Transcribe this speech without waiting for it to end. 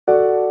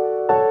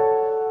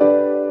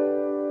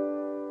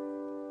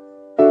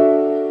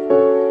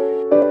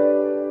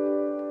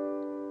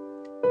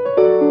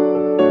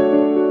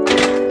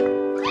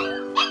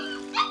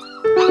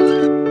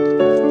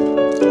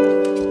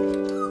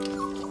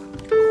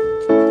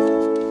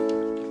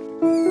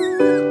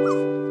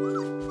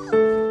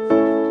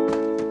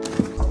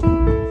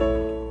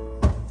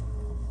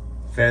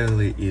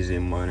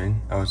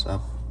I was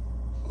up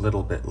a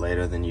little bit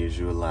later than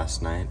usual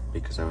last night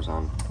because I was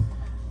on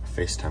a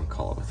FaceTime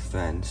call with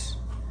friends.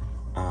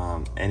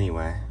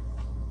 Anyway,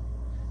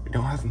 we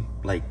don't have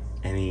like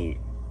any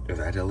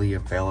readily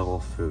available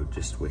food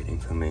just waiting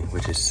for me,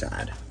 which is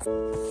sad.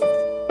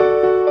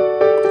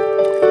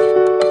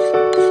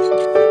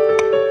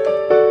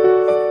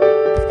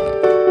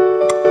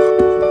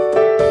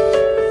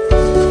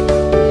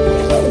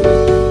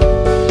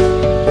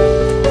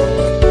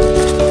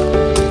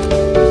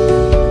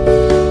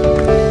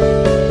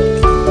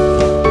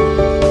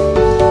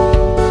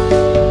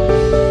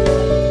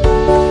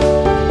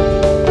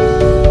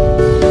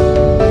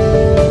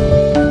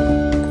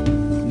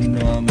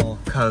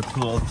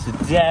 Pool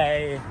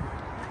today,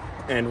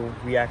 and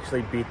we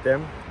actually beat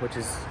them, which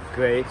is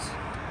great,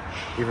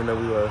 even though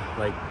we were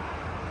like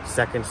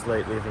seconds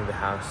late leaving the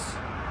house.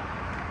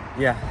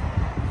 Yeah.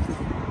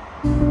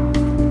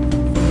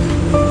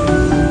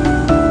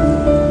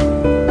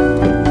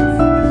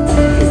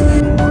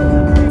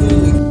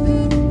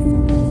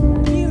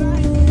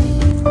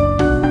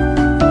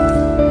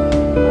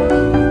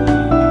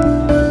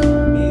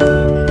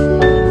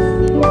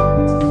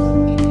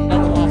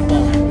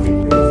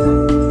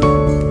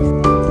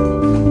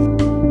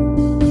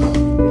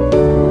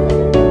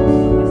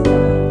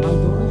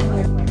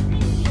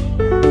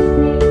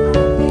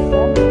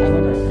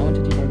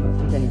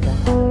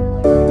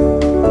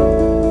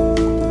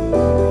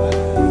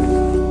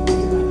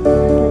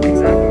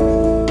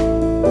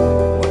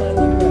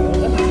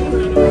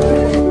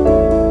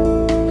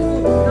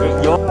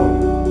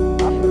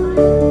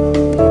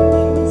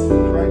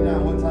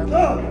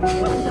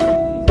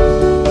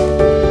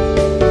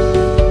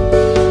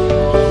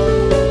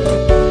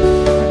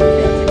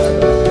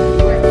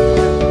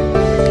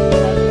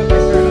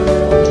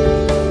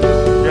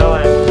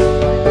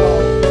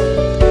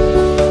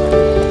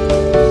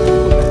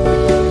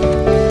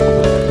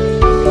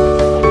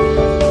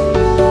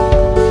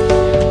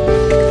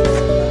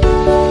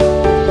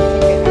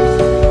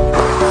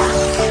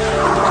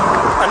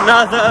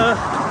 Another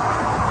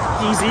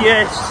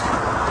easy-ish,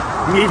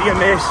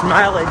 medium-ish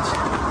mileage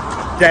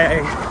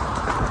day.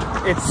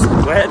 It's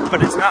wet,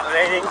 but it's not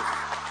raining.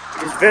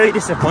 It's very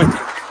disappointing.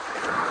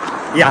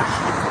 Yeah.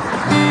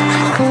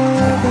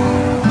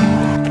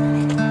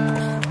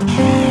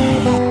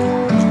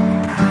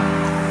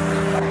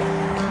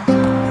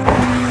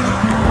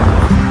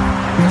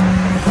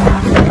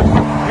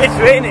 It's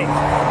raining.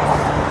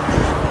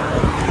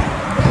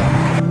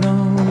 I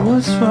know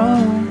what's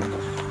wrong.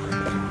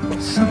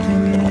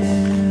 Something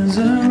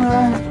isn't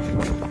right.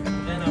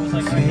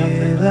 I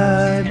feel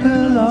I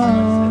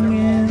belong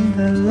in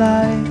the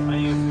light.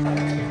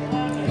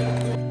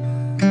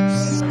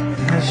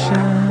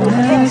 Passion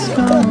has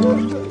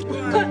gone.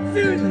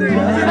 The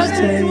love's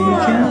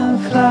taken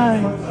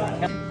flight.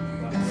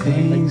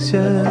 Things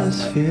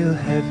just feel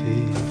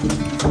heavy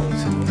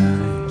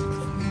tonight.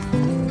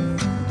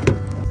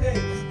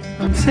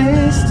 I'm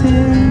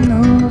tasting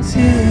no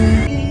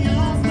tears,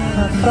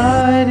 not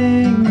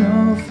fighting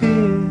no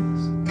fears.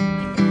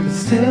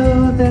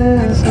 Still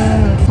there's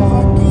a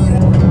hole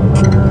in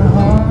my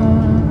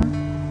heart.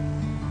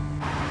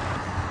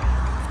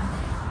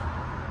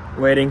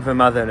 Waiting for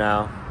mother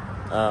now.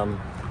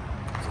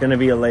 It's gonna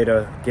be a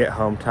later get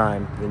home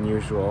time than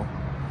usual,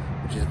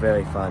 which is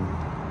very fun.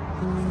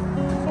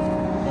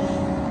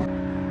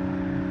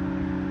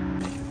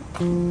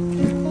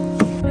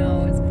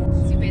 No, it's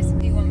more. So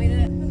basically you want me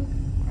to...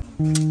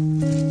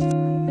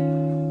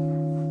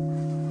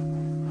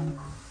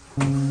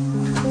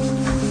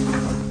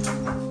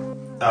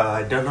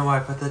 I don't know why I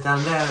put that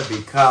down there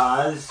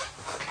because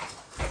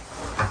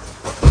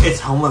it's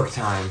homework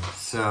time,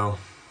 so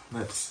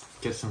let's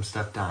get some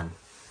stuff done.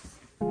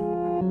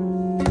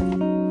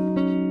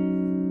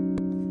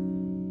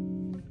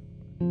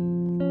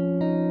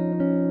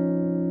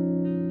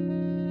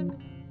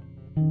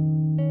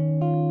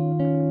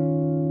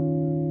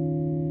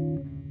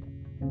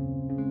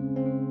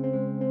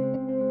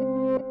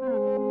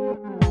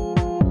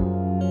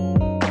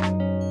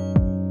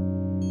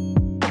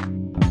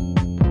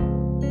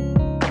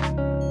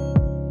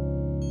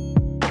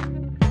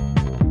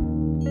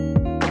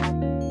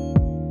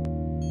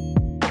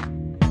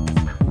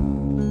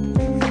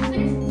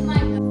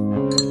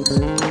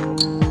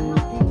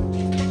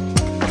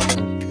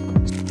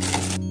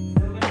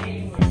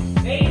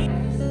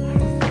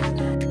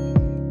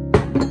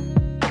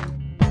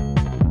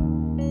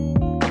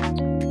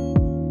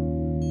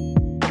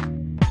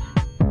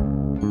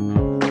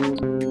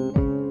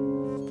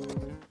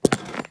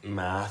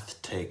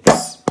 Math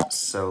takes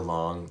so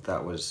long.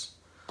 That was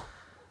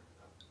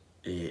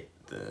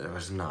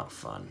not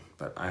fun,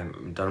 but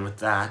I'm done with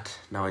that.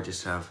 Now I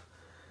just have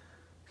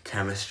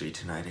chemistry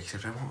tonight,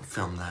 except I won't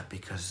film that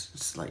because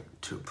it's like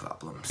 2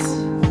 problems.